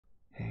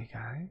Hey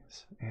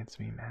guys, it's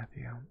me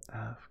Matthew,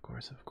 of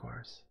course,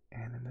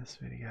 and in this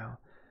video,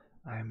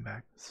 I'm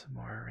back with some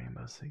more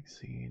Rainbow Six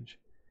Siege,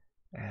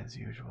 as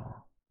usual,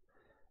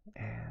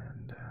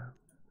 and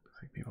looks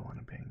like people want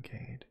to ping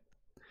Cade.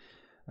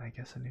 I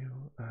guess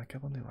a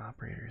couple new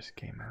operators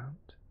came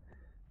out,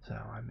 so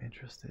I'm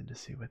interested to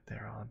see what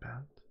they're all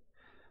about.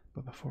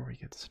 But before we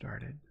get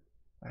started,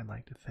 I'd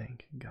like to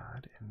thank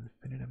God and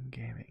Infinitum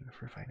Gaming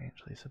for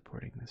financially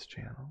supporting this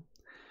channel.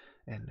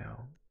 And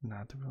no,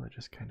 not the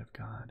religious kind of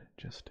God,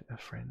 just a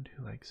friend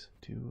who likes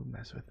to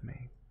mess with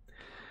me.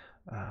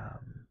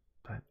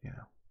 But,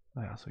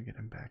 I also get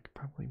him back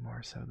probably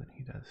more so than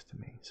he does to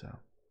me, so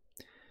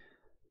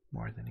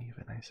more than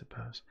even, I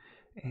suppose.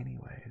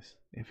 Anyways,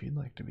 if you'd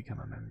like to become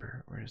a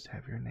member or just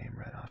have your name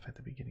read off at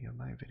the beginning of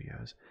my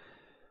videos,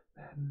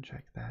 then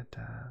check that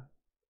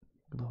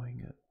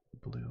glowing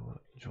blue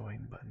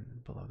join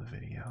button below the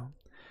video,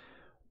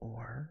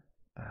 or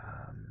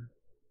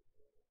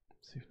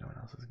see if no one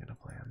else is going to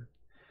play them.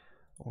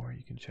 Or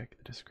you can check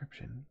the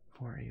description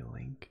for a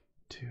link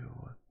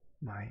to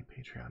my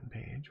Patreon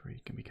page where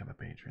you can become a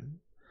patron.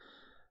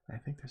 I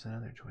think there's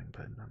another join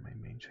button on my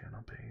main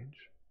channel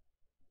page.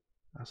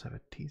 I also have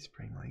a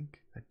Teespring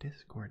link, a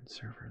Discord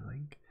server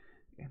link,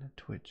 and a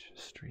Twitch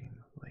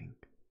stream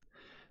link.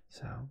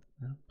 So,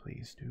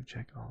 please do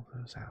check all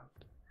those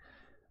out.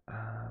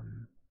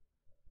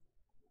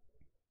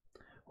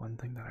 One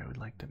thing that I would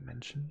like to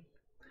mention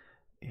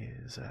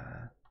is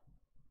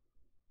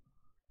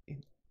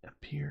it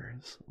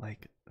appears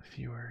like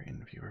fewer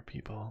and fewer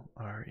people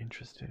are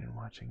interested in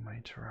watching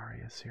my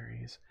Terraria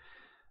series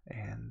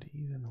and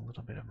even a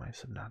little bit of my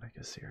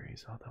Subnautica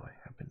series, although I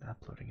have been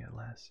uploading it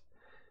less.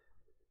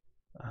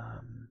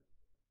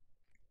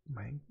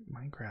 My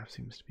Minecraft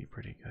seems to be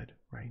pretty good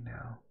right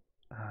now.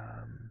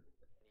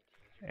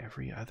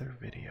 Every other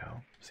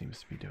video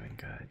seems to be doing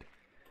good,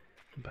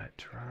 but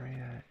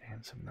Terraria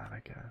and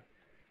Subnautica,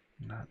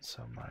 not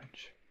so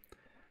much.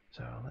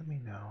 So let me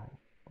know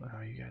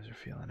how you guys are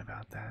feeling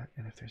about that,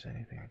 and if there's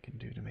anything I can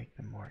do to make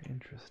them more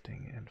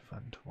interesting and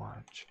fun to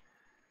watch.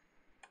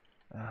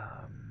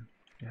 I'm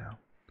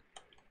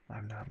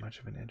not much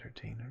of an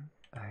entertainer.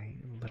 I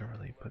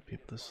literally put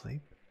people to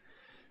sleep.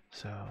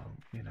 So,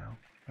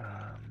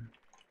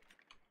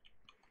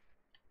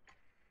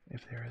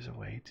 if there is a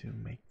way to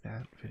make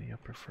that video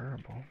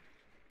preferable,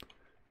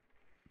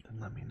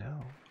 then let me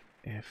know.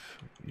 If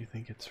you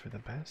think it's for the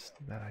best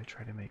that I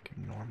try to make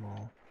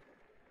normal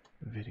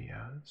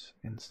videos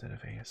instead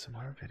of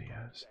ASMR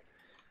videos,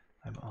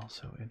 I'm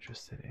also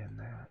interested in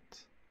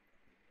that.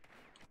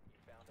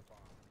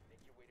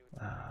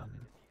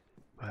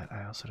 But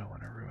I also don't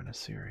want to ruin a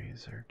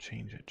series or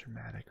change it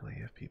dramatically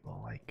if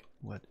people like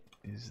what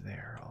is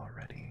there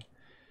already.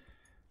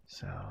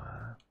 So,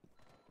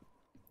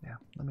 yeah,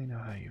 let me know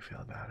how you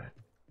feel about it.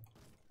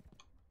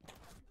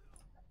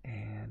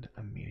 And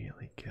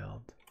immediately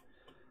killed.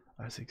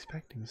 I was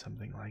expecting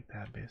something like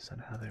that based on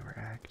how they were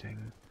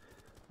acting.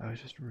 I was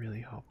just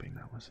really hoping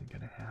that wasn't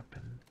going to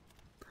happen.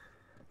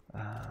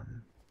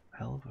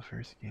 Hell of a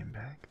first game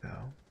back,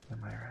 though.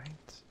 Am I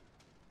right?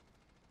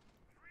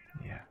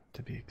 Yeah,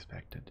 to be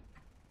expected.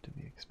 To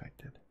be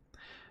expected.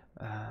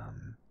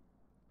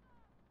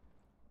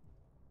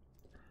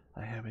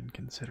 I have been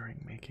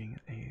considering making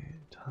a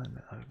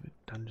ton of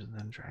Dungeons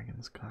and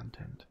Dragons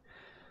content,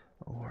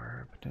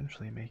 or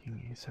potentially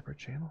making a separate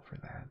channel for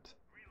that.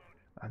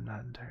 I'm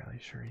not entirely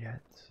sure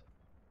yet.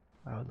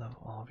 I would love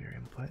all of your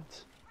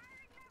input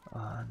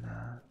on,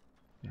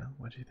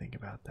 what you think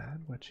about that,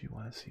 what you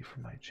want to see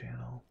from my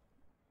channel.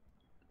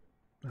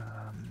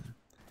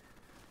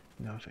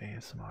 If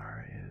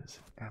ASMR is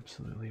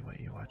absolutely what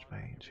you watch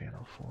my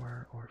channel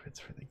for, or if it's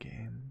for the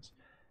games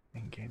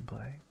and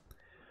gameplay,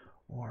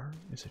 or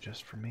is it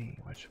just for me,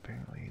 which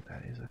apparently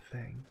that is a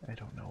thing. I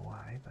don't know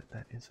why, but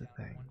that is a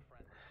thing.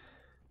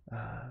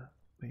 But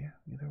yeah,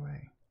 either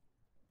way,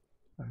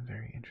 I'm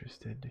very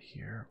interested to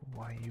hear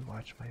why you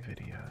watch my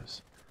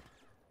videos.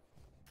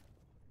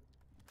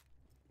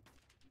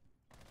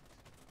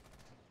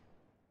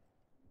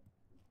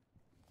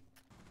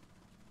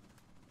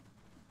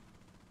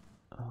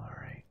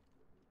 Alright.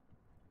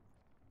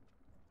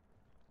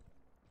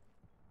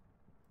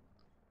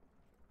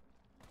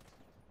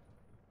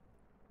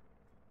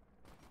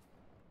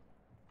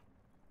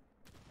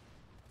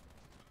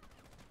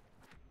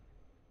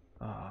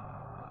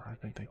 I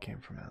think they came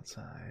from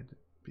outside,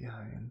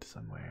 behind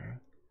somewhere.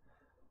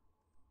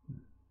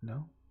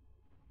 No?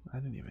 I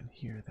didn't even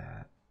hear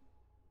that.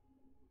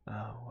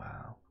 Oh,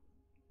 wow.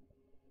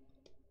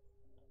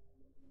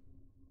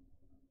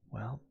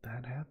 Well,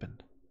 that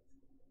happened.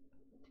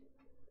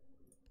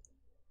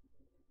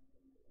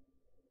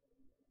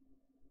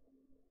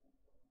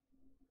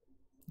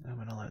 I'm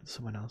gonna let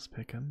someone else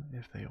pick him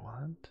if they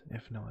want.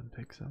 If no one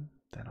picks him,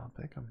 then I'll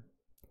pick him.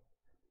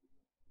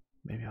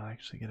 Maybe I'll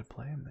actually get to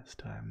play him this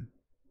time.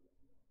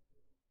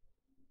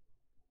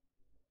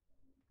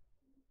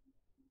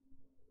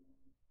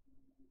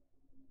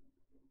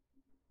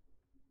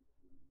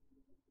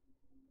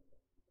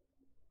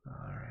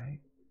 Alright.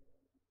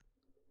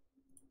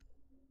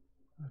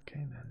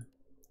 Okay then.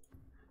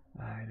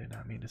 I did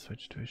not mean to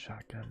switch to a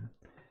shotgun.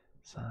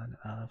 Son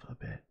of a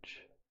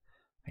bitch.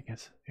 I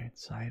guess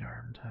it's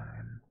sidearm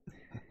time.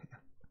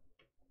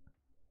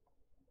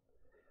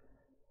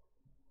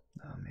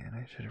 Oh man,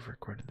 I should have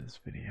recorded this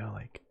video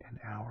like an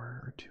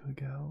hour or two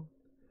ago,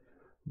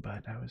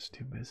 but I was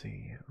too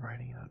busy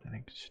writing out an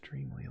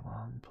extremely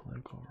long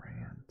political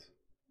rant.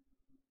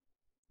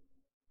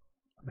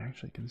 I'm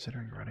actually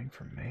considering running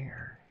for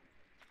mayor.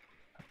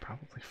 I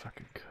probably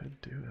fucking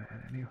could do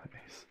that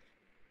anyways.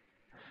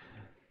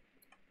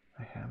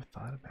 I have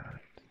thought about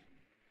it.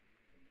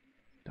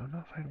 Don't know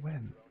if I'd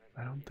win.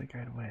 I don't think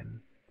I'd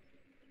win.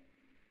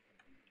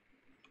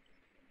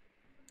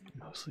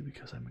 Mostly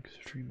because I'm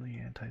extremely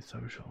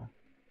antisocial.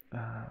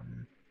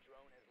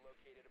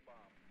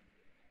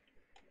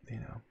 You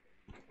know.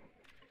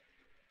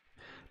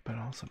 But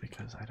also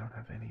because I don't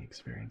have any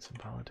experience in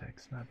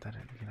politics. Not that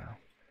it, you know,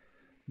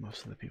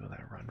 most of the people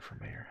that run for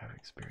mayor have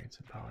experience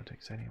in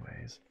politics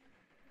anyways.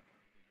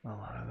 A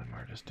lot of them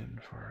are just in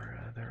for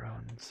their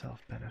own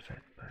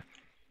self-benefit, but,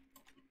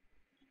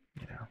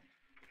 you know,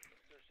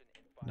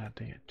 not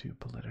to get too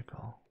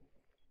political.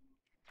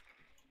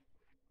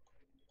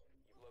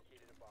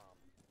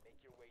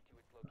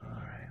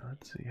 Alright,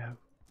 let's see how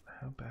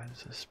bad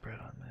is the spread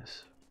on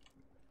this.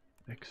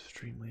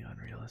 Extremely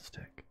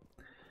unrealistic.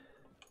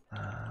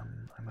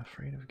 I'm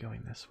afraid of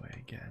going this way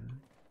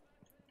again.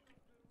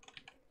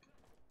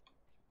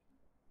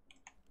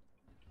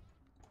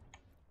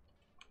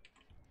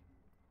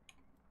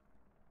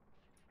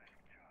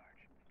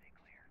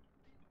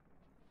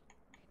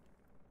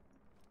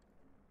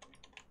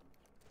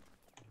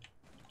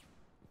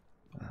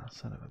 Oh,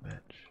 son of a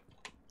bitch.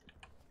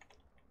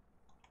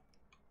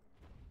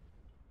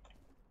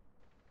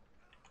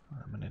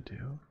 What I'm gonna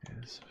do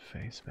is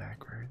face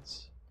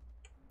backwards.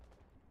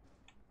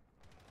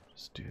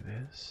 Just do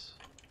this.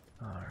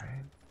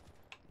 Alright.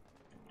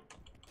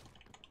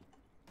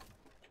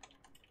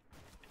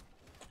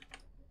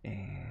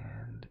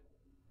 And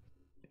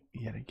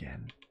yet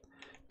again,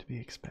 to be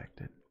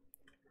expected.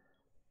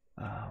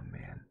 Oh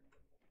man.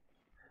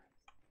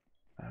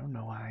 I don't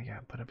know why I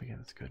got put up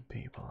against good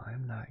people.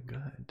 I'm not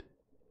good.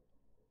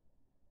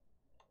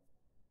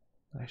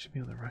 I should be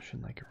able to rush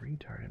in like a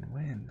retard and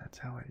win. That's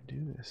how I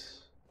do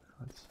this.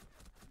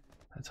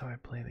 That's how I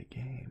play the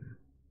game.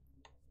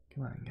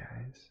 Come on,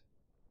 guys.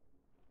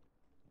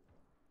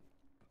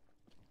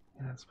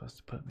 You're not supposed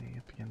to put me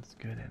up against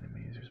good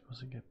enemies. You're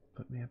supposed to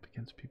put me up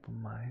against people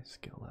my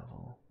skill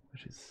level,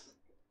 which is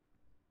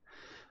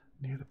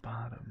near the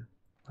bottom.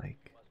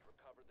 Like,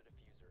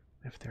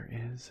 if there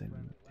is,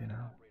 and you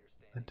know,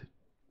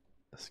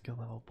 a skill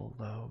level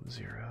below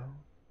 0,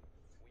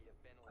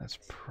 that's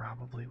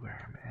probably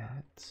where I'm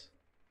at.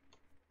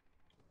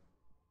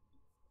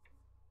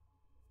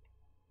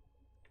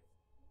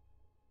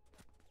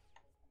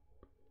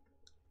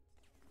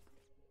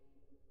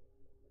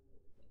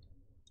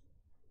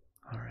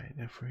 Alright,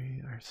 if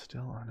we are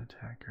still on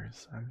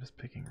attackers, I'm just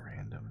picking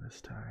random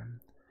this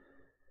time.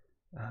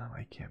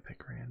 I can't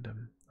pick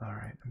random.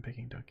 Alright, I'm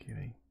picking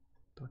Dokibi.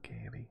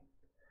 Dokibi.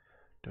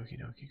 Doki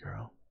Doki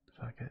girl.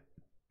 Fuck it.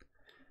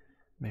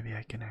 Maybe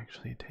I can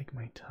actually take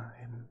my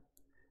time,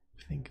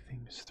 think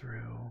things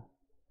through,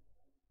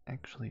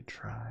 actually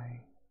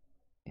try,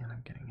 and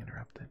I'm getting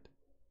interrupted.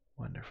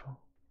 Wonderful.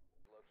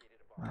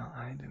 Well,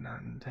 I did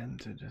not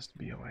intend to just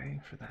be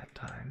away for that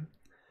time,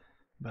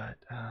 but,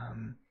 yeah,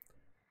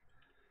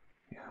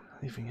 I'm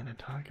not even gonna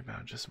talk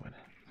about just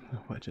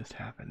what just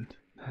happened.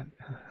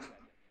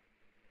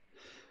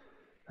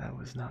 That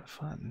was not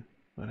fun,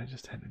 what I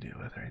just had to deal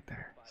with right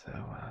there,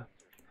 so,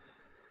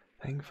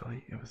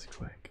 thankfully it was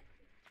quick.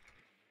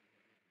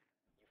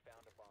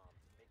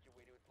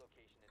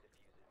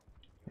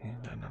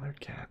 And another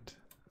cat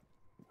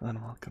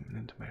unwelcome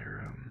into my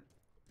room.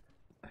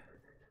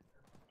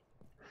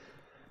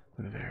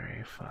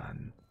 Very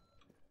fun.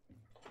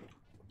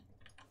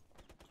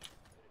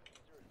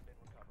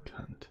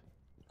 Cunt.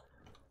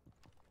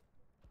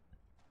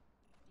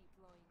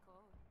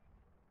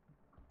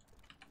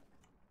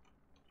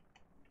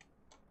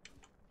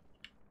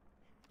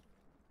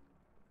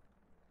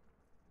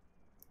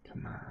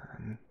 Come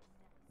on.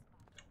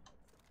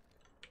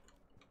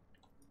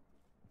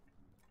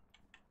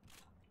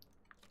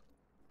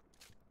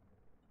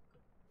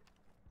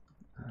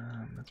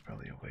 That's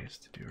probably a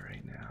waste to do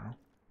right now.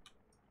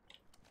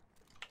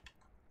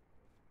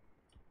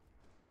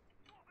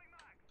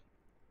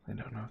 I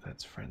don't know if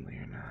that's friendly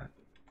or not.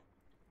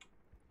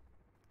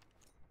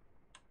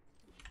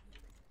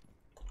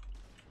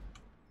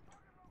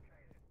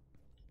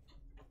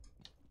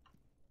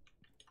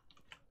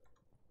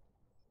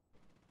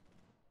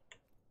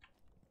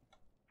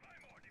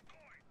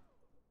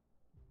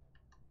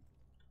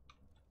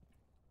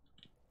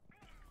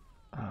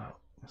 Oh,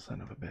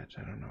 son of a bitch,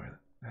 I don't know where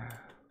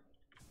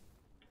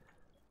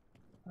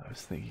I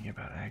was thinking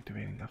about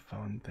activating the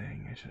phone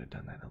thing. I should have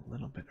done that a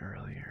little bit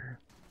earlier.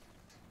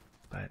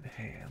 But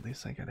hey, at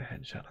least I got a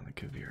headshot on the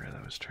Kuvira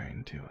that was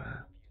trying to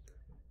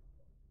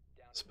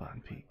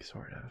spawn peek,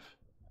 sort of.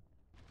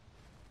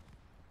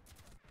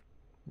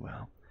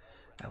 Well,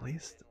 At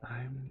least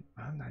I'm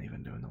not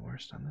even doing the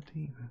worst on the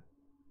team.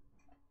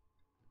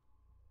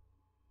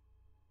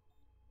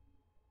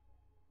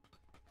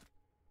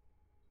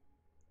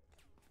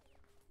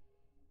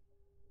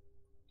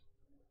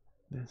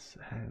 This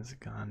has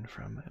gone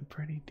from a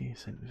pretty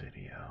decent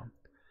video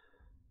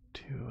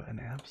to an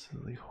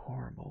absolutely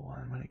horrible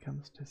one when it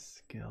comes to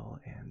skill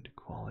and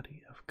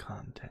quality of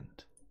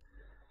content.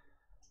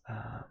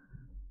 Um,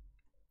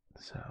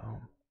 so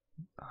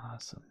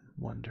awesome,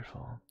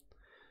 wonderful.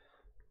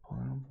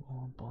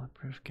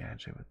 Bulletproof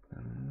gadget with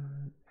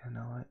you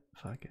know what?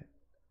 Fuck it.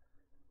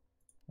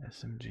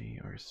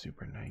 SMG or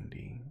Super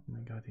 90. I'm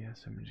gonna go with the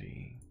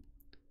SMG.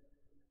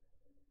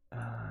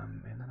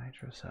 And the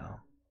nitro cell.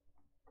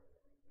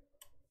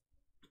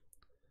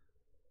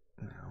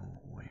 Now,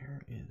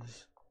 where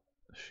is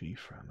she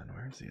from, and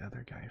where's the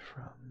other guy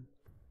from?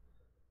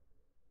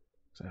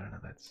 So I don't know,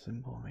 that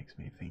symbol makes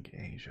me think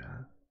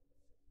Asia.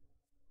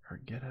 Her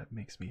getup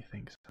makes me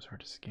think some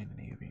sort of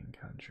Scandinavian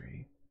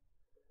country.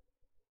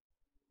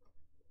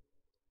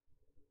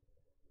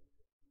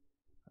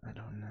 I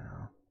don't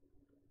know.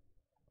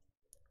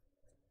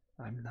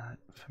 I'm not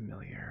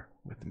familiar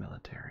with the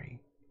military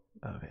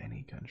of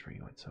any country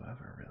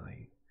whatsoever,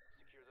 really.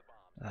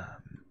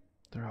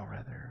 They're all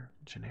rather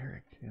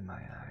generic in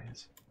my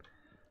eyes.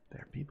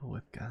 They're people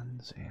with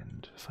guns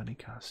and funny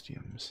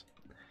costumes.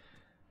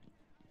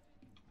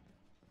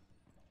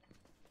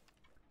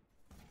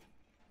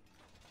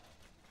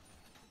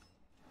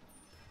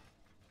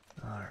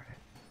 Alright,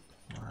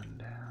 one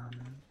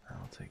down.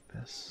 I'll take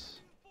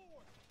this.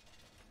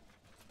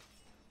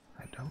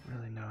 I don't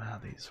really know how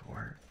these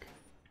work,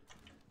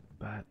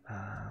 but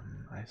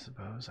I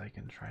suppose I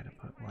can try to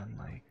put one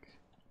like...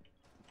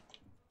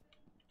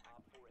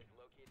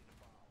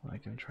 I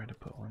can try to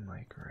put one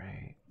like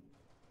right.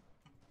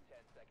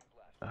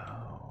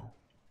 Oh,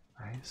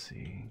 I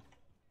see.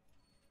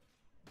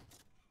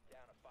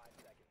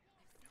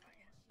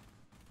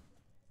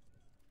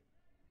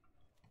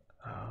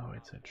 Oh,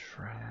 it's a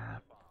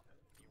trap.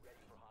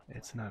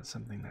 It's not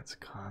something that's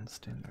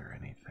constant or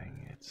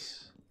anything.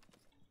 It's...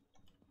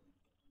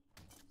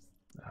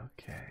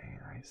 Okay,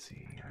 I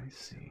see, I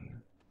see.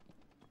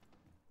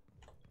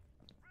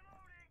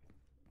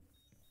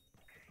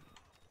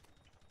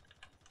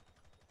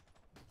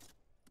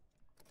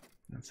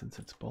 And since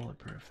it's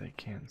bulletproof, they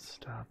can't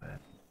stop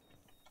it.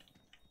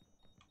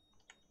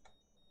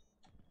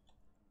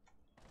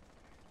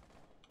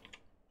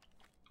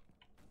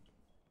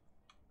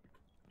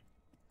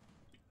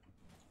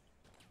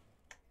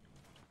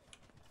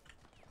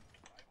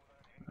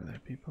 Are there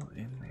people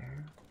in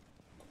there?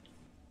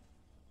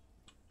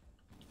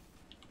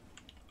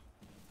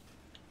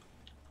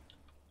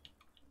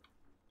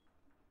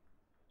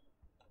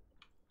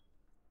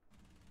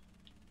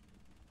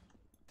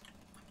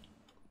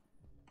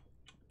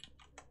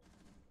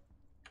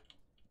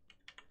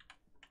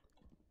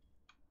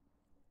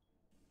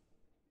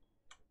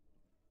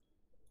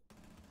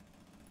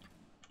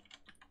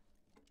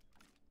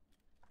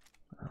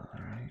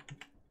 Alright.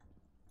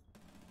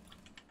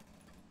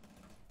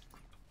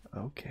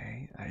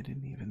 Okay, I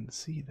didn't even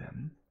see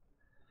them.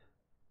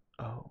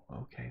 Oh,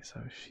 okay,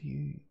 so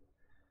she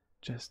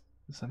just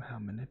somehow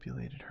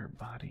manipulated her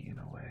body in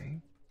a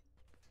way.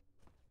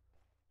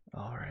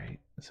 Alright,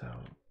 so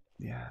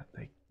yeah,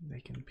 they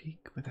can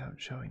peek without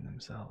showing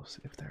themselves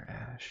if they're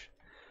Ash.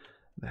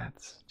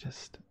 That's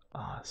just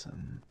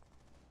awesome.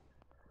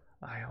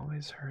 I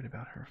always heard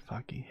about her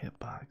fucky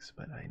hitbox,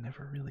 but I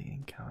never really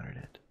encountered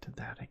it to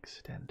that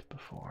extent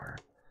before.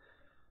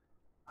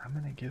 I'm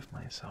gonna give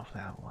myself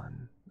that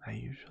one. I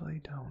usually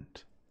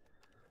don't.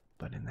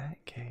 But in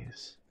that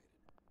case,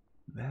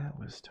 that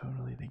was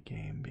totally the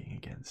game being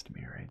against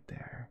me right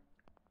there.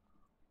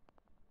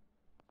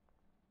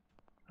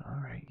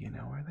 Alright, you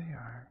know where they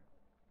are.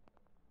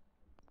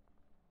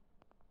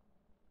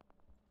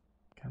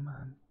 Come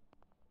on.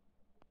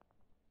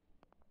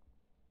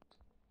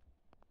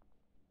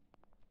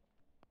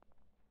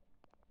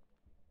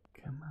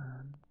 Come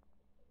on.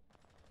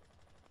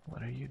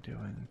 What are you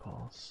doing,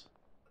 Pulse?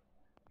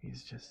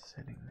 He's just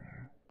sitting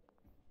there.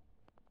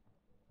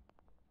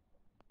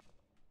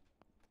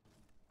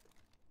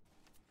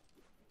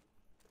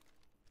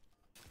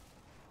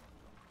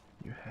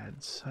 You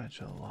had such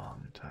a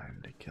long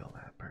time to kill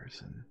that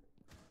person.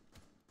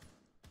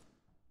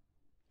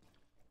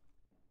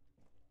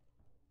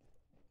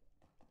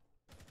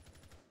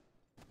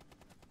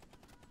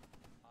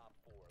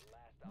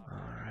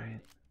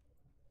 Alright.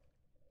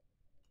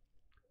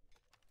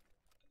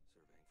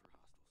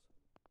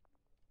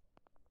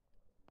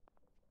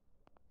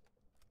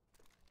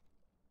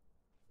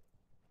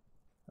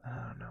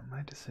 I don't know,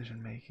 my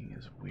decision making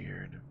is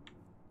weird,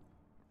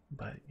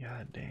 but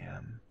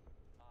goddamn.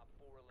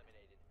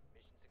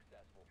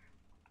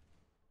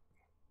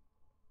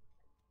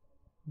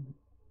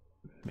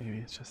 Maybe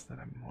it's just that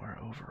I'm more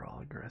overall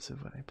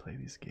aggressive when I play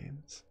these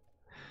games.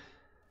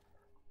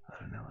 I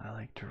don't know, I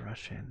like to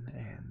rush in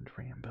and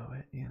Rambo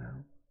it, you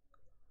know?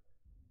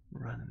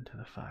 Run into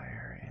the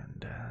fire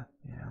and,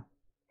 you know.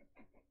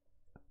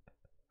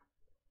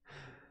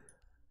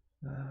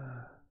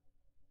 Uh,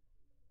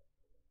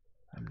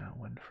 I'm not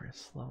one for a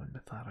slow and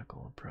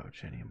methodical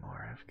approach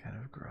anymore. I've kind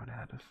of grown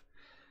out of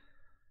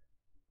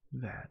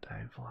that.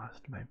 I've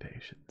lost my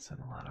patience in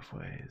a lot of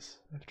ways.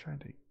 I've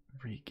tried to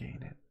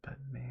regain it, but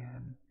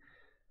man,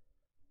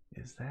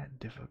 is that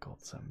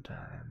difficult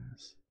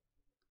sometimes.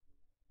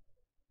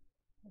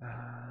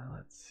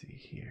 Let's see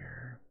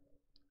here.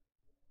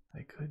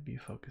 I could be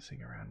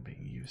focusing around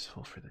being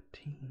useful for the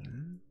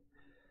team,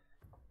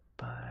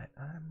 but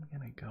I'm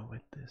gonna go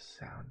with this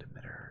sound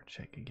emitter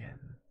check again.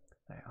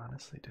 I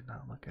honestly did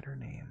not look at her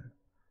name.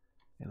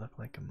 It looked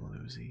like a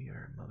Melusi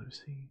or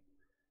Melusi.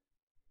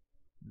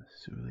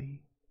 Masuli.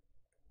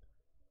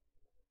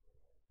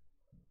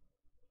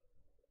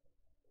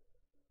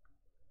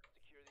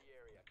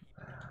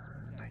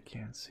 And I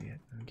can't see it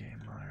in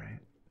game, alright.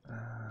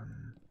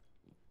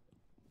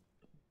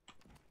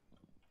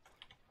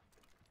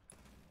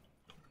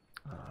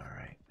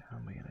 Alright, how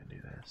am I gonna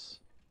do this?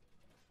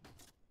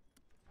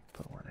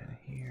 Put one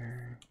in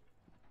here.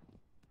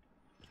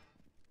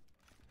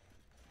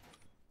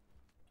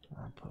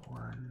 I'll put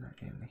one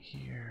in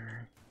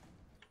here.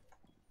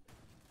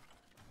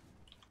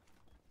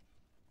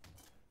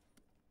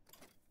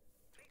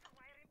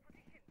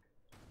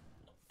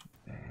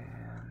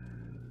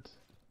 And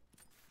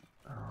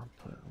I'll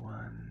put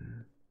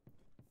one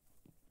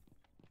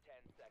 10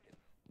 seconds.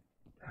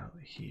 out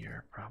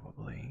here,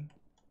 probably.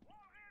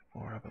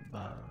 Or up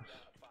above.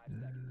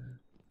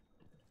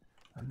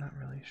 I'm not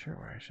really sure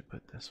where I should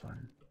put this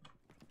one.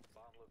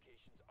 Bomb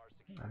locations are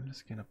secure. I'm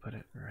just gonna put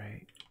it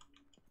right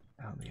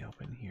out in the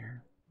open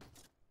here.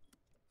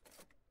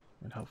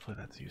 And hopefully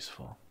that's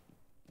useful.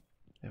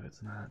 If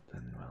it's not,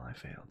 then, well, I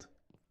failed.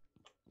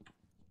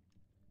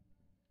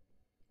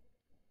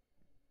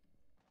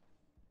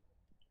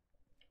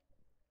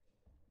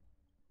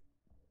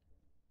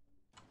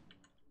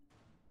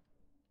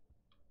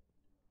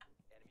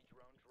 Enemy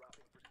drone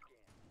dropping for scan.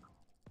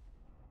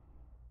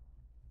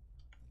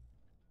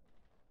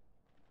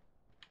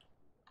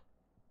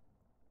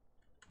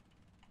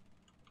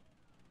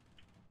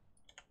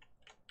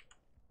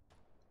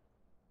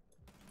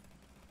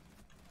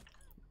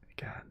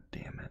 God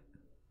damn it.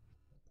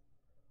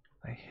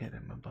 I hit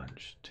him a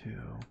bunch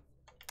too.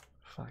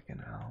 Fucking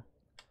hell.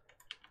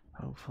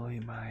 Hopefully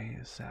my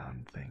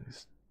sound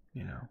things,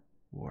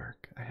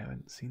 work. I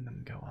haven't seen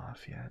them go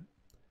off yet.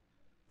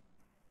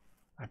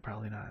 I'm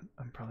probably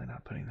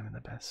not putting them in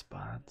the best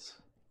spots.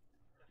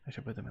 I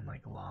should put them in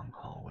like long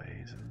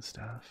hallways and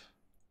stuff.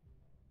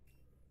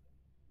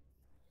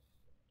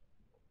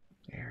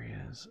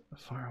 Areas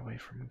far away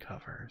from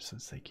cover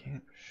since they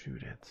can't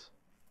shoot it.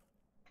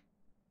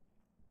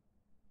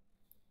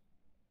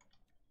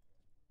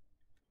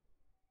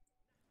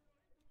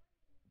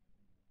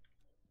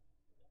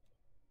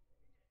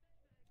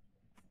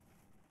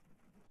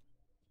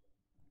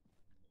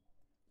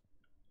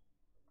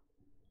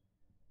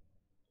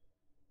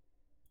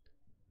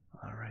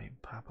 Alright,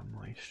 Papa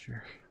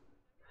Moisture.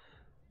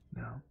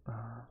 No,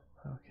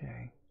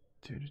 okay.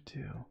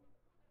 2-2.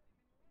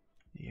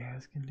 You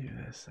guys can do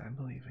this. I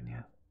believe in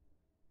you.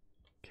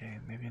 Okay,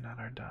 maybe not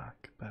our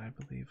dock, but I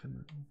believe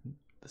in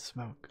the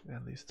smoke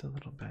at least a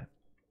little bit.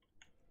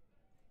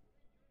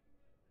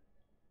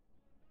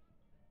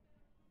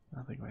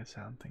 I think my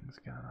sound thing's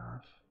gone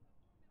off.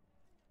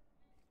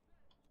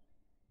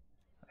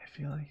 I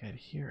feel like I'd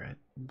hear it,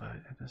 but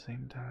at the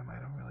same time, I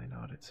don't really know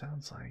what it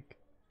sounds like.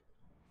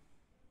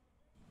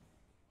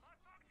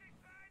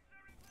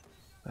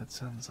 That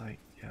sounds like,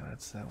 yeah,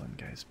 that's that one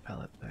guy's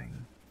pellet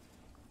thing.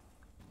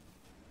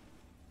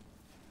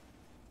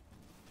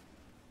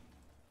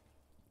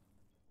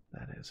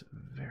 That is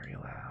very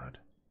loud.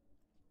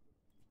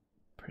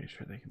 Pretty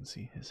sure they can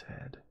see his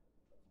head.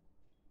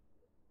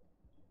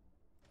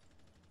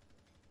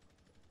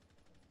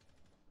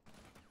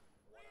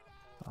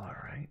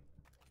 Alright.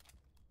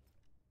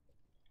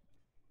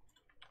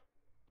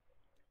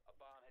 A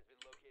bomb has been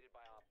located by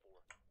Op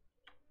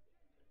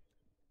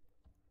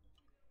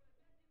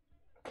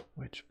 4.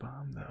 Which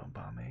bomb though?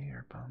 Bomb A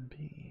or bomb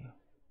B?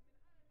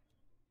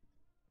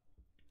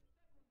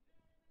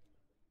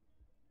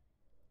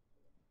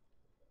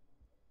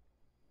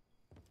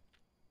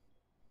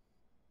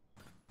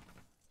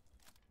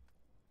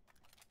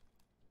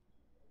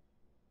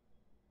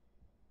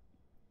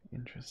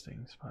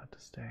 Interesting spot to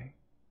stay.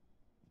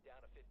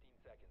 Down to 15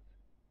 seconds.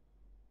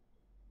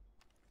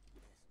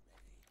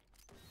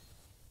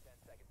 10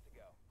 seconds to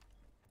go.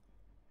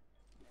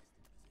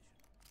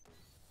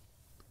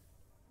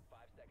 5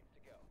 seconds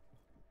to go.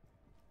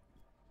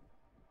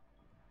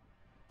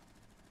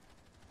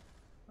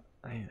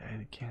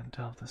 I can't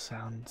tell if the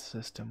sound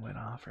system went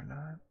off or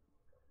not.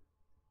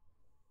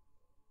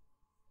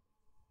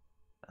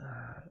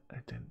 I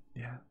didn't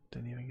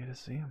even get to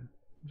see him.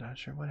 Not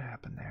sure what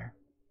happened there.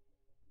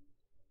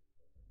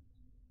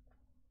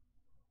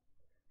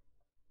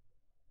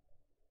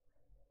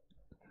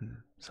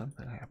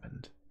 Something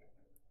happened.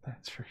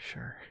 That's for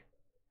sure.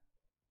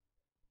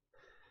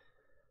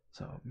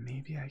 So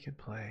maybe I could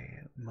play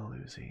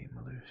Melusi,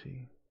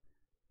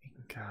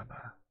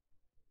 Inkaba.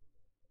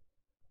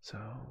 So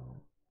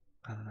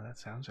I don't know, that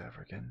sounds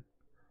African.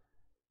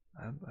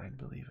 I'd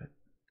believe it.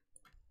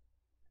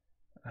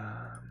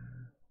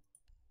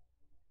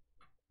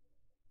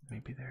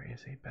 Maybe there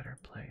is a better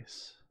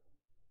place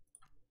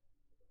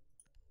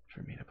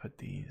for me to put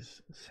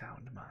these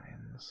sound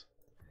mines.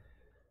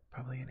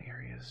 Probably in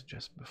areas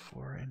just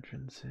before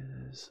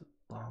entrances,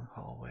 long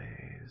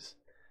hallways,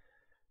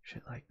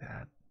 shit like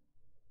that.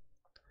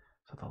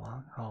 So the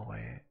long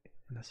hallway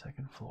in the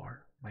second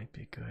floor might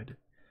be a good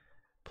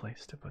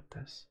place to put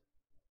this.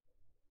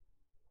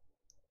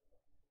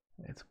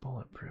 It's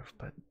bulletproof,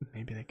 but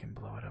maybe they can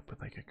blow it up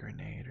with like a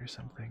grenade or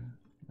something.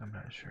 I'm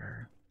not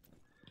sure.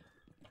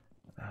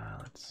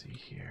 Let's see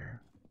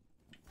here.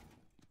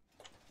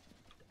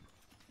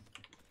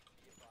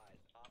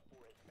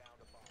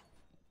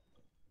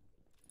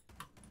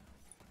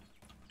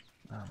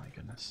 Oh my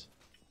goodness.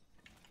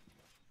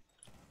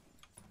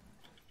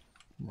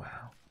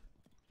 Wow.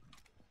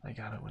 I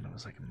got it when it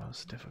was like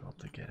most difficult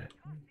to get it.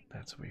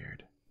 That's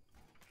weird.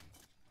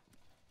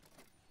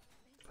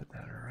 Put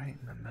that right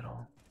in the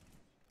middle.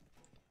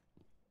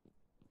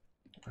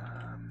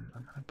 I'm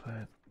gonna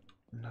put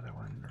another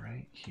one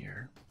right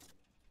here.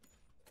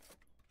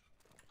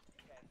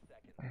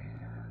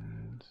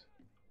 And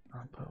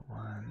I'll put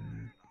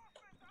one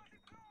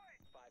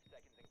 5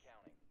 seconds and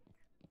counting.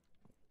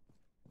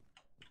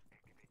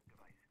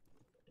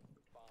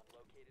 Bomb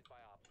located by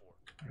Op 4.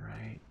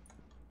 right.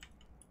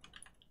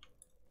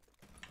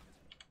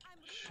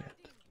 Shit.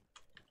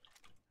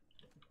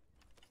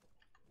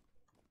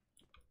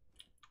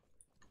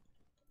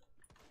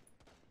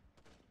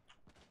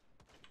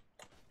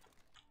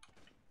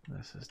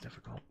 This is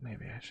difficult.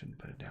 Maybe I shouldn't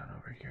put it down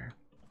over here.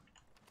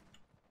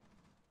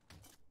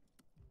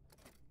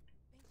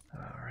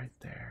 Right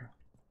there.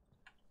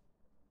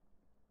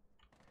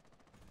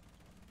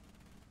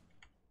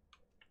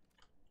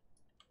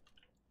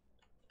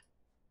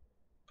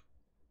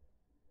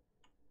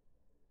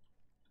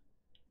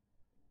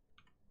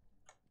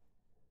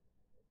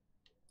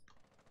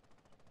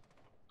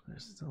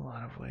 There's a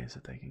lot of ways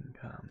that they can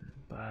come,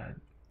 but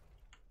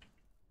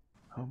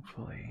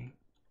hopefully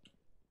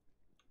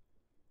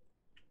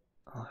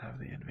I'll have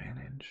the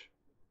advantage.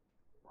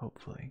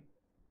 Hopefully.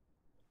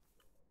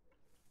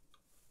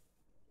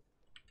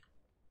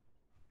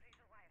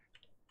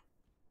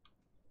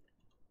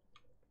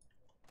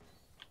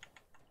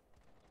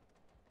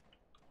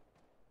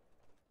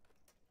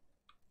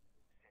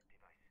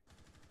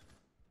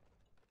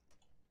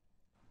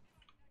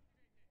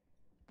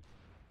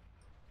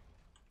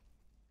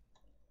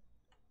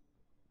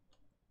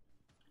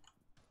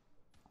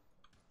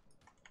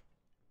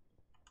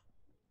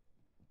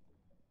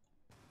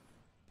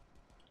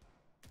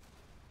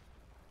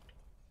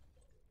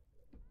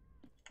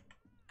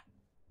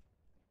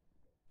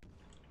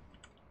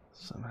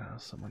 Somehow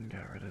someone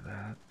got rid of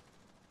that.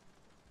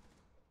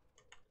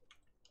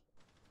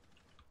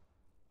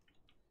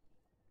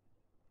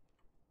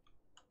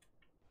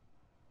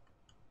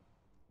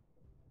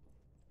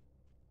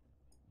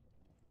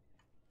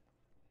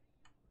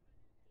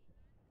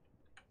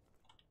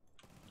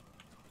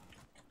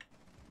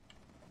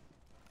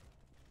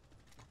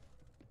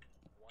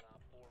 One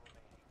Op 4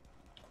 remaining.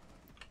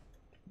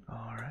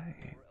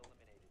 Alright. 4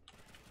 eliminated.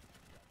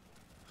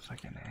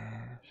 Fucking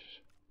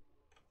Ash.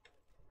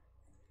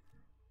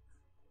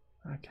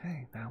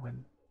 Okay, that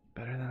went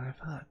better than I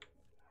thought.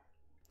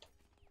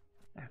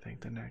 I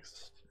think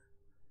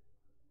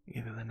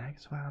either the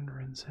next round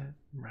wins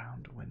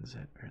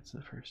it, or it's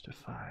the first of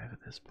 5 at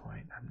this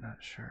point. I'm not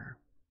sure.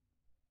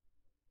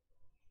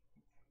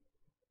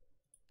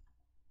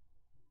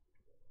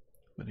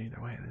 But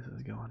either way, this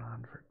is going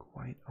on for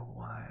quite a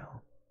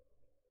while.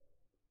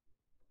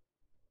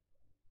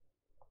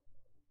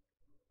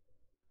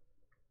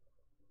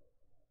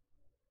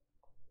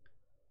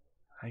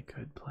 I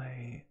could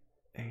play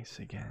Ace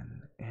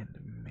again and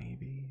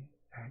maybe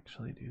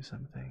actually do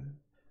something,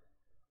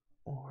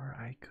 or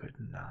I could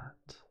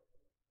not.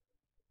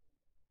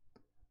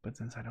 But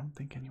since I don't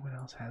think anyone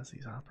else has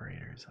these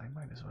operators, I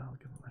might as well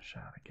give them a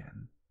shot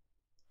again.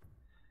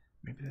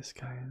 Maybe this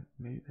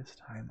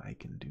time I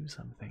can do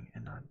something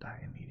and not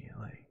die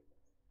immediately.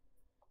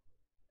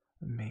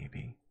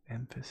 Maybe.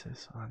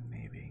 Emphasis on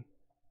maybe.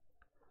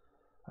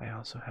 I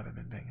also haven't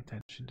been paying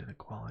attention to the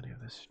quality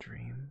of the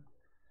stream,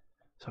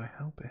 so I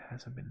hope it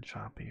hasn't been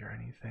choppy or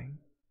anything.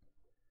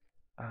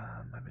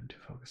 I've been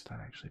too focused on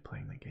actually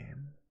playing the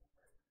game.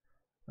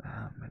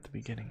 At the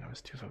beginning I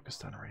was too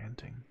focused on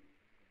ranting.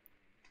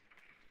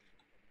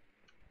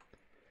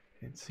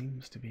 It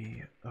seems to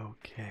be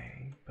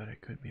okay, but it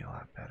could be a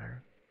lot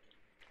better.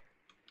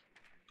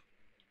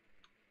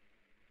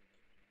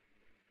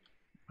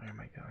 Where am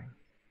I going?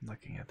 I'm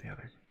looking at the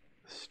other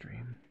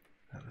stream.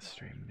 Not the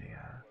stream, the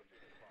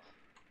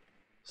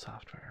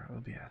software,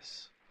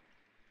 OBS.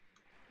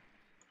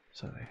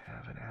 So they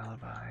have an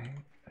Alibi,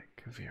 a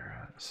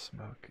Kavira, a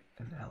Smoke,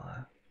 and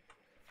Ella.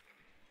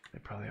 They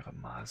probably have a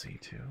Mozzie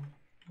too,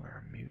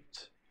 or a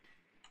Mute.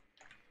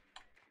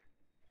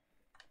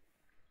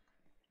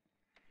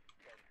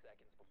 10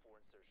 seconds before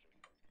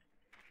insertion.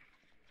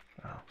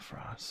 Oh,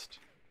 Frost.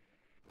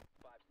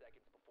 5 seconds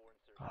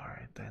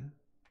Alright then.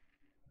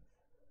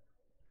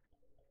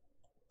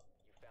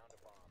 You found a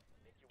bomb.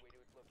 Make your way to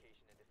its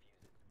location and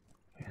defuse it.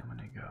 Okay, I'm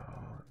gonna go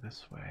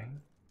this way.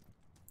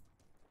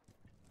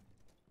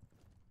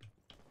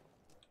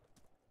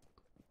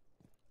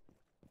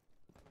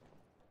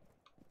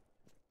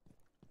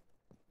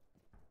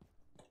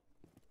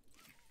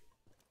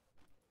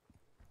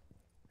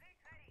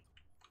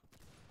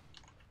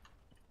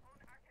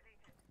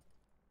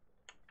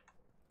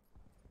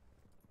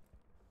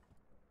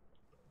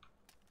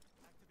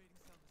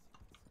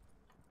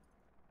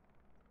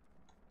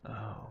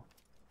 Oh.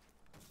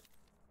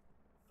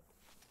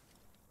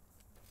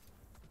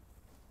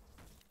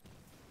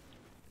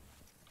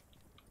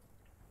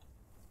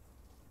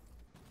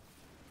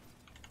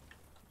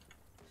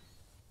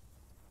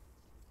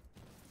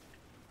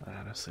 I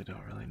honestly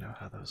don't really know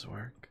how those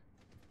work.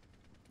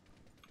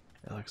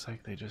 It looks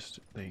like they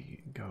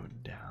go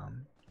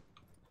down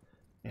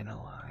in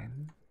a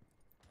line.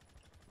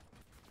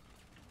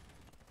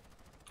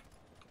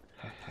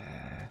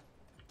 Haha.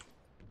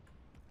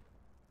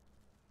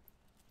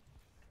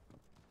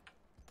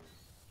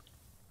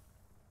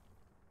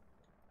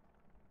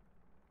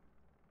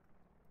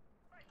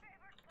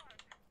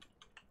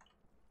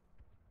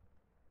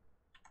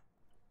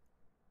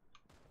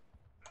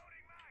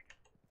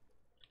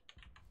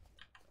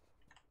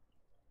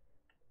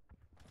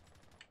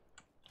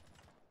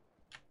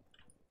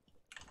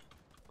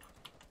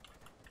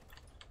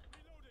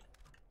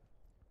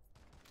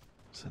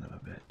 Son of a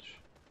bitch.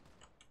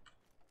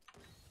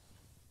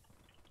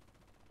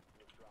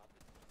 You've dropped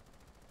it.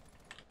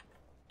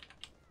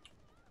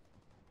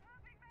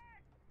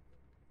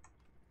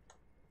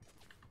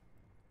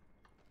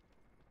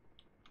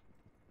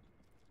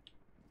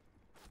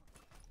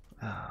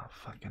 Ah,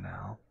 fucking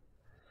hell.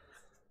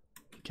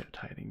 He kept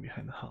hiding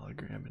behind the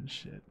hologram and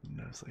shit,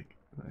 and I was like,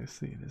 I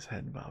seen his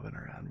head bobbing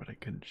around, but I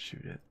couldn't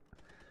shoot it.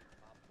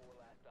 Op 4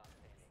 last stop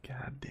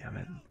standing. God damn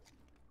it.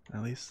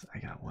 At least I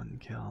got one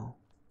kill.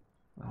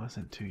 I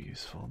wasn't too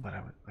useful, but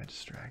I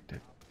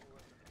distracted.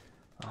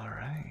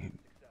 Alright.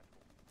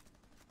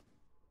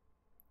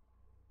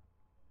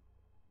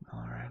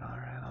 Alright,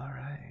 alright,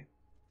 alright.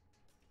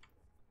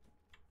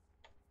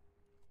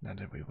 Now,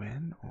 did we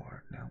win?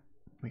 Or no?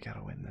 We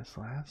gotta win this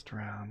last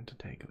round to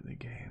take the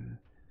game.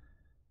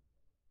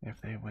 If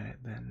they win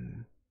it,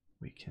 then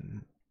we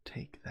can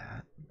take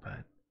that,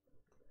 but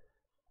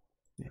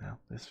you know,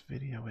 this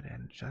video would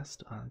end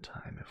just on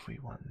time if we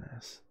won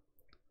this.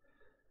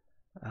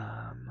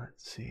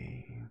 Let's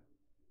see.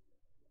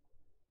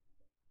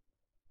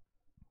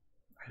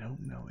 I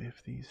don't know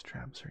if these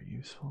traps are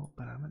useful,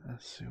 but I'm gonna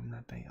assume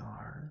that they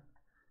are.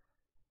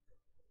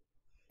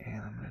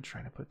 And I'm gonna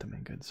try to put them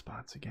in good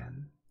spots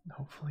again.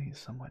 Hopefully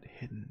somewhat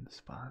hidden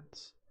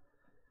spots,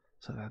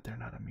 so that they're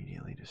not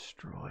immediately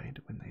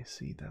destroyed when they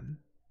see them.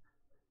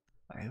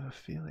 I have a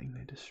feeling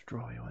they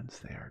destroy once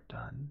they are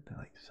done. They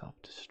like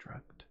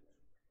self-destruct.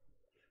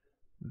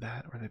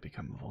 That or they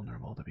become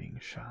vulnerable to being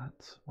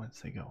shot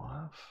once they go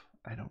off.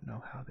 I don't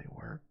know how they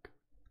work.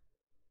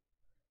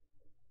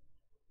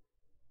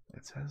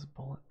 It says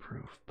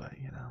bulletproof, but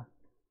you know,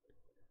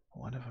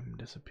 one of them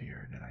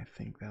disappeared, and I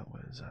think that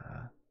was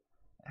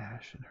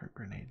Ash and her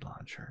grenade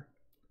launcher.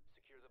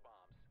 Secure the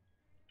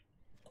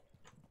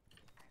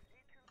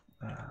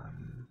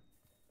bombs.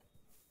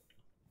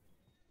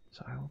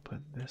 So I will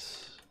put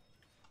this,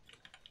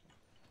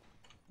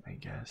 I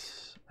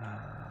guess,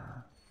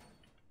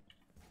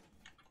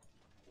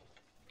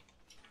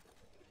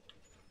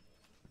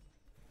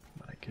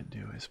 what I could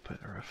do is put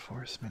a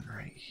reinforcement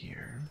right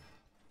here.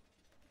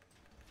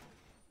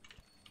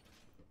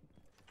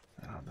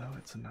 And although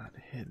it's not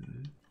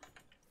hidden,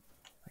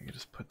 I could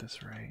just put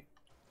this right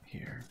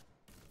here.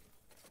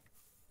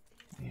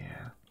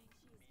 Yeah.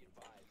 Be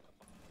advised, a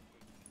bomb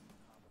location is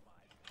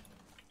compromised.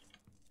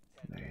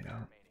 10 There you seconds go.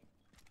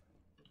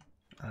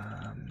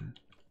 remaining.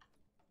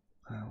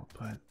 I'll put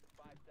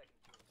 5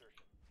 seconds to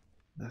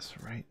insertion. this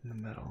right in the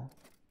middle.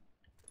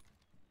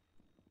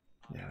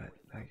 Yeah,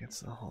 that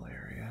gets the whole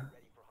area.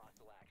 Ready for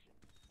hostile action.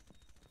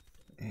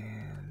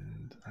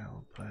 And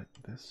I'll put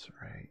this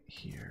right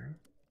here.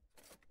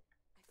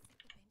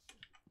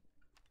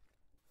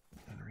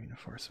 And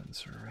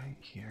reinforcements are right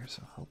here,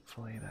 so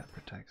hopefully that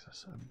protects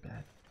us a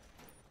bit.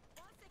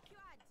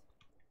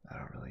 I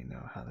don't really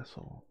know how this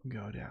will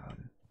go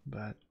down,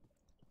 but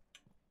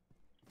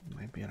it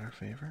might be in our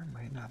favor,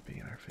 might not be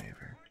in our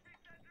favor.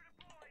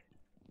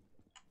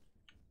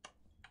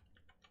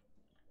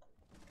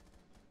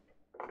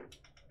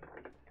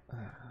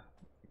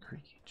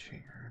 Creaky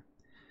chair.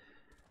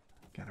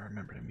 Gotta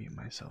remember to mute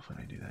myself when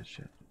I do that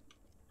shit.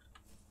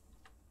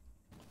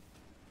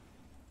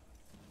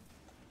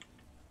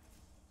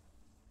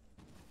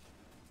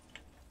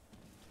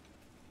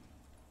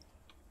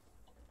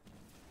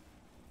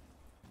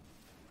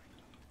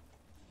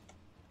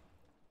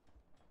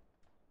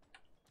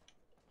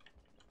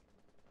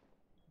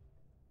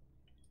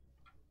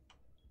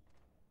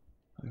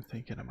 I'm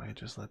thinking I might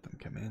just let them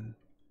come in.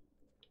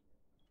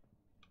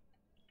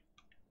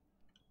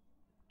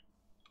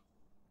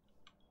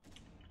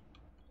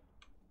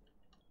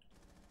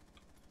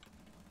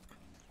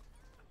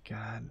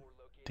 God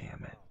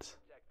damn it.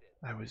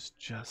 I was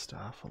just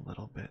off a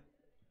little bit.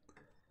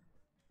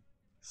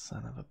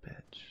 Son of a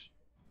bitch.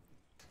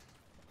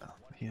 Oh,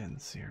 he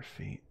didn't see her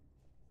feet.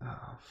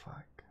 Oh,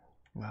 fuck.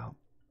 Well,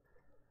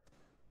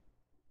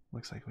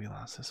 looks like we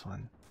lost this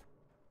one.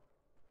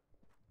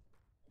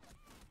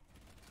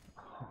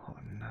 Oh,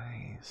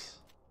 nice.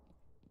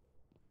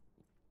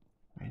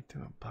 Right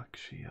through a buck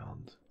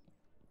shield.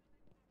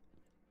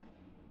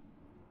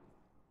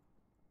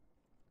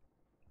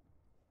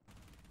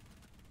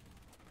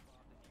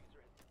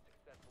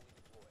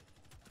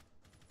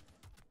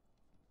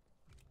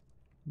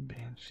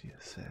 Banshee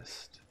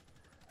assist.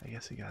 I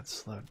guess he got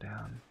slowed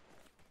down.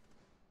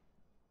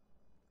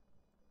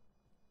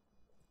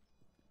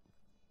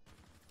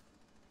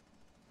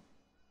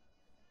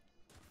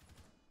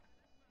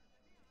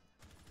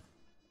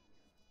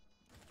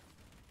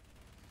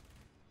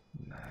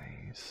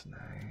 Nice,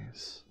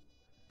 nice.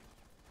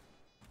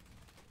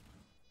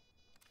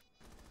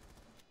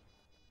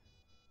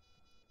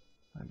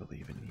 I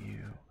believe in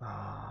you.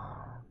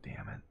 Oh,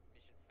 damn it.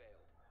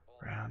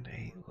 Round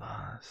 8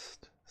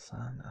 lost.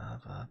 Son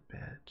of a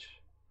bitch.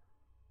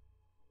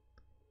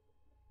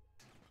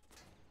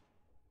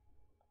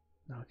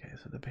 Okay,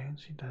 so the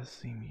Banshee does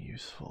seem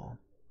useful,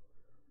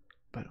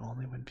 but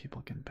only when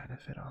people can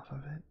benefit off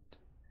of it.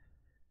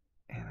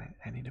 And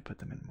I need to put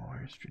them in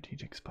more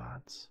strategic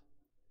spots.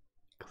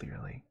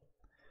 Clearly.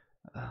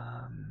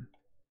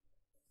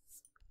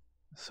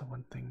 So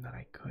one thing that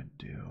I could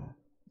do,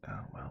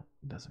 oh well,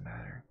 doesn't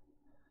matter.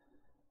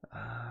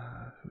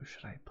 Who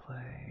should I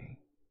play?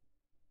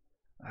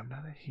 I'm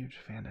not a huge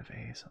fan of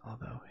Ace,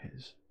 although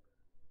his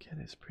kit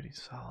is pretty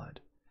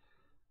solid.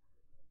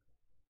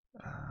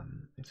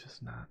 It's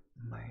just not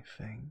my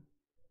thing.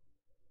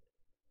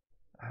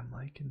 I'm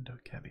liking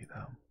Dokebi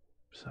though,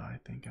 so I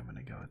think I'm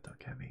gonna go with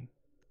Dokebi.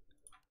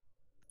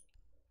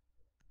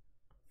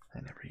 I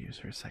never use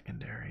her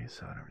secondary,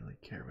 so I don't really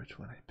care which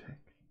one I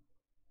pick.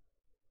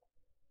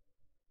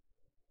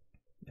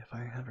 If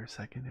I have her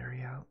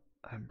secondary out,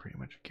 I'm pretty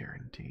much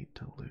guaranteed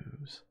to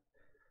lose.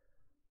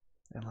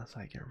 Unless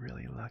I get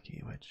really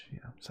lucky, which, you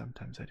know,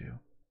 sometimes I do.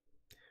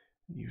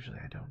 Usually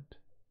I don't,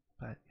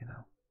 but, you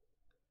know.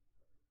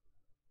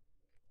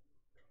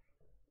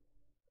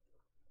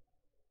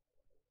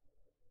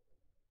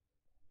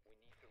 We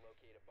need to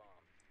locate a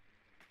bomb.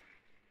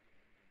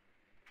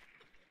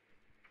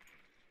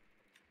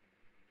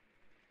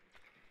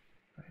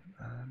 Right,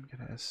 I'm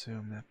gonna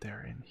assume that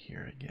they're in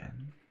here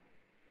again.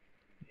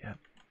 Yep.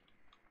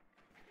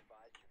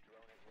 Advise your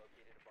drone has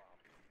located a bomb.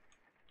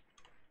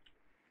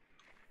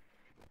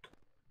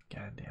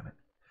 God damn it.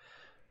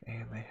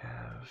 And they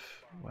have,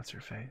 what's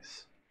her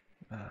face?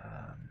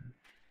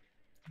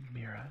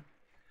 Mira.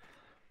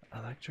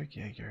 Electric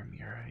Jaeger,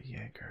 Mira,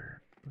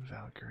 Jaeger,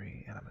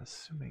 Valkyrie, and I'm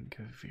assuming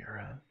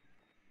Kavira.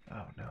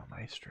 Oh no,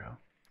 Maestro.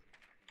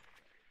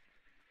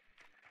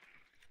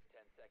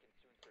 10 seconds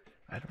to insertion.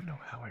 I don't know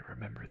how I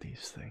remember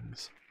these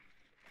things.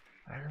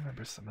 I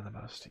remember some of the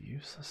most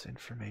useless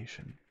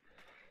information.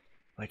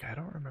 Like, I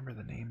don't remember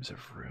the names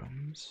of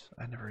rooms.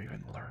 I never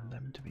even learned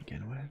them to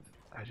begin with.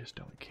 I just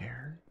don't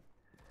care.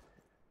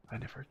 I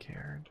never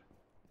cared.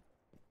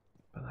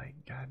 But, like,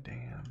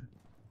 goddamn.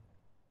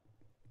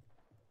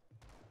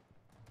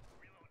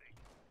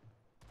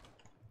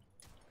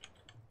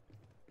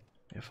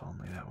 If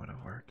only that would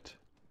have worked.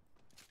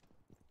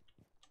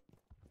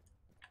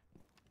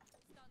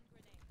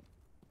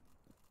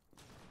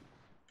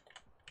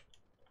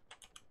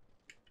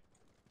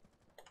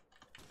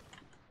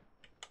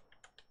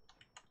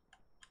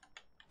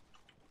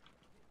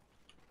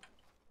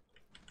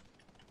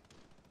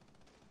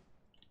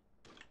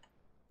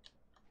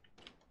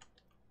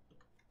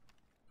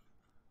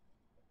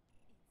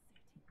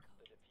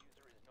 The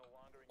diffuser is no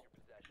longer in your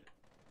possession.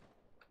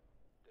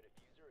 The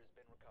diffuser has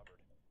been recovered.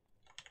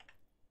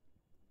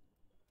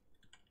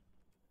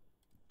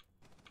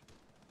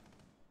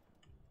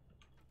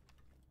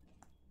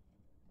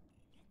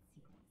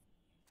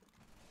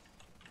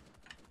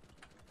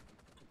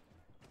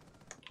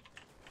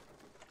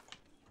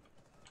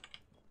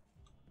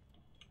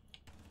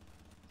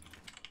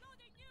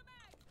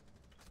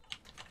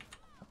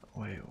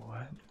 Wait,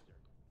 what?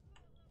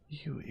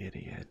 You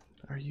idiot.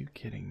 Are you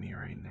kidding me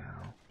right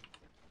now?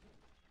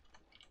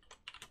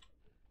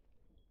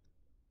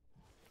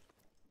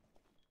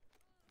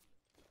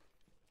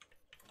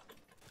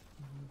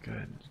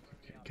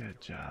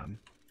 Good job.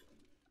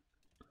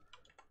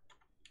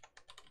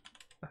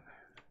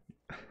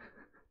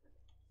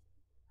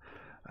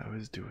 I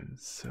was doing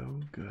so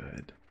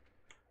good,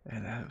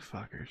 and that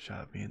fucker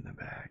shot me in the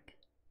back.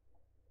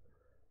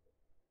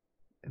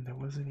 And there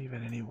wasn't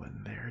even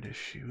anyone there to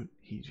shoot,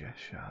 he just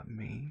shot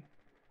me.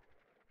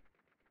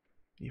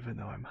 Even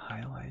though I'm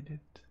highlighted.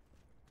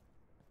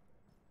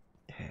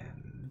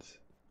 And,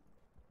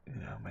 you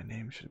know, my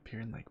name should appear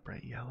in like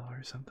bright yellow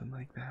or something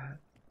like that.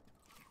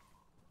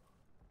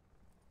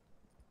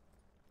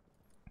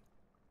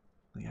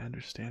 Like, I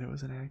understand it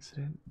was an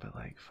accident, but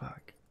like,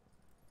 fuck.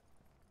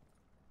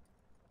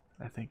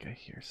 I think I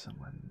hear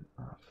someone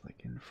off,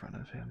 like, in front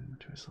of him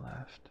to his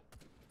left.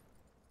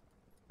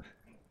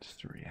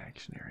 Just a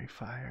reactionary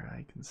fire.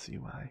 I can see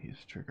why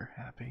he's trigger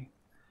happy.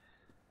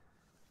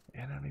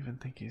 And I don't even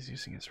think he's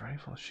using his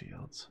rifle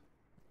shields.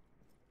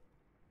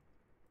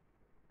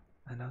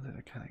 I know that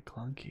they're kind of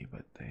clunky,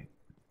 but they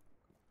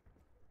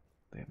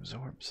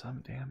absorb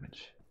some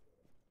damage.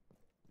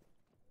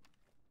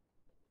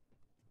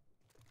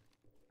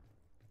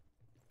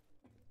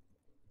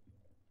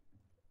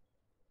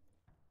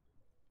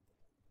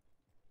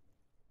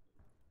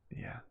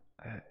 Yeah,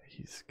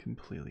 he's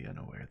completely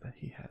unaware that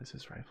he has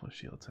his rifle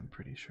shields, I'm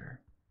pretty sure.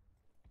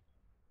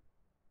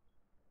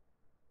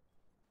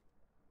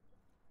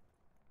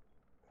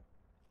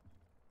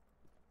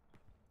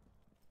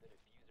 The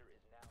diffuser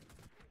is now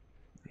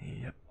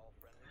Yep. all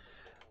friendlies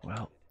have been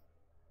Well,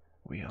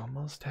 eliminated. we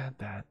almost had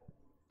that.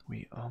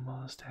 We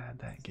almost had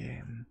that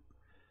game.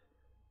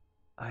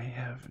 I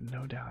have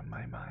no doubt in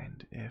my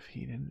mind if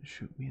he didn't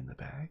shoot me in the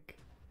back,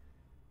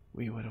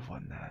 we would have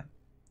won that.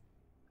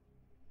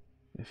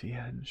 If he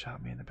hadn't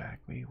shot me in the back,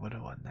 we would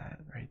have won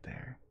that right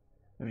there.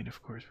 I mean,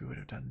 of course, we would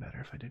have done better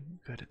if I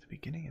did good at the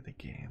beginning of the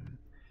game,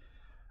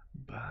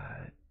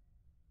 but,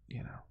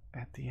 you know,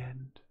 at the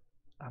end,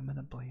 I'm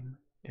gonna blame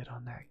it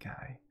on that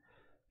guy.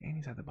 And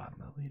he's at the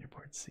bottom of the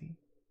leaderboard, see?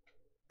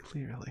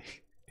 Clearly,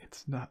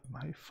 it's not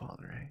my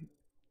fault, right?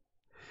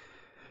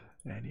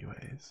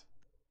 Anyways,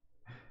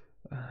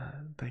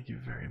 thank you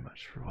very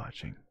much for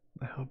watching.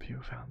 I hope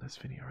you found this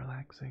video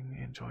relaxing,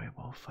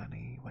 enjoyable,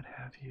 funny, what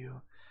have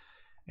you.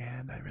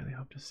 And I really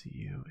hope to see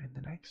you in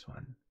the next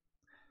one.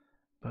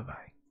 Bye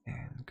bye,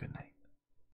 and good night.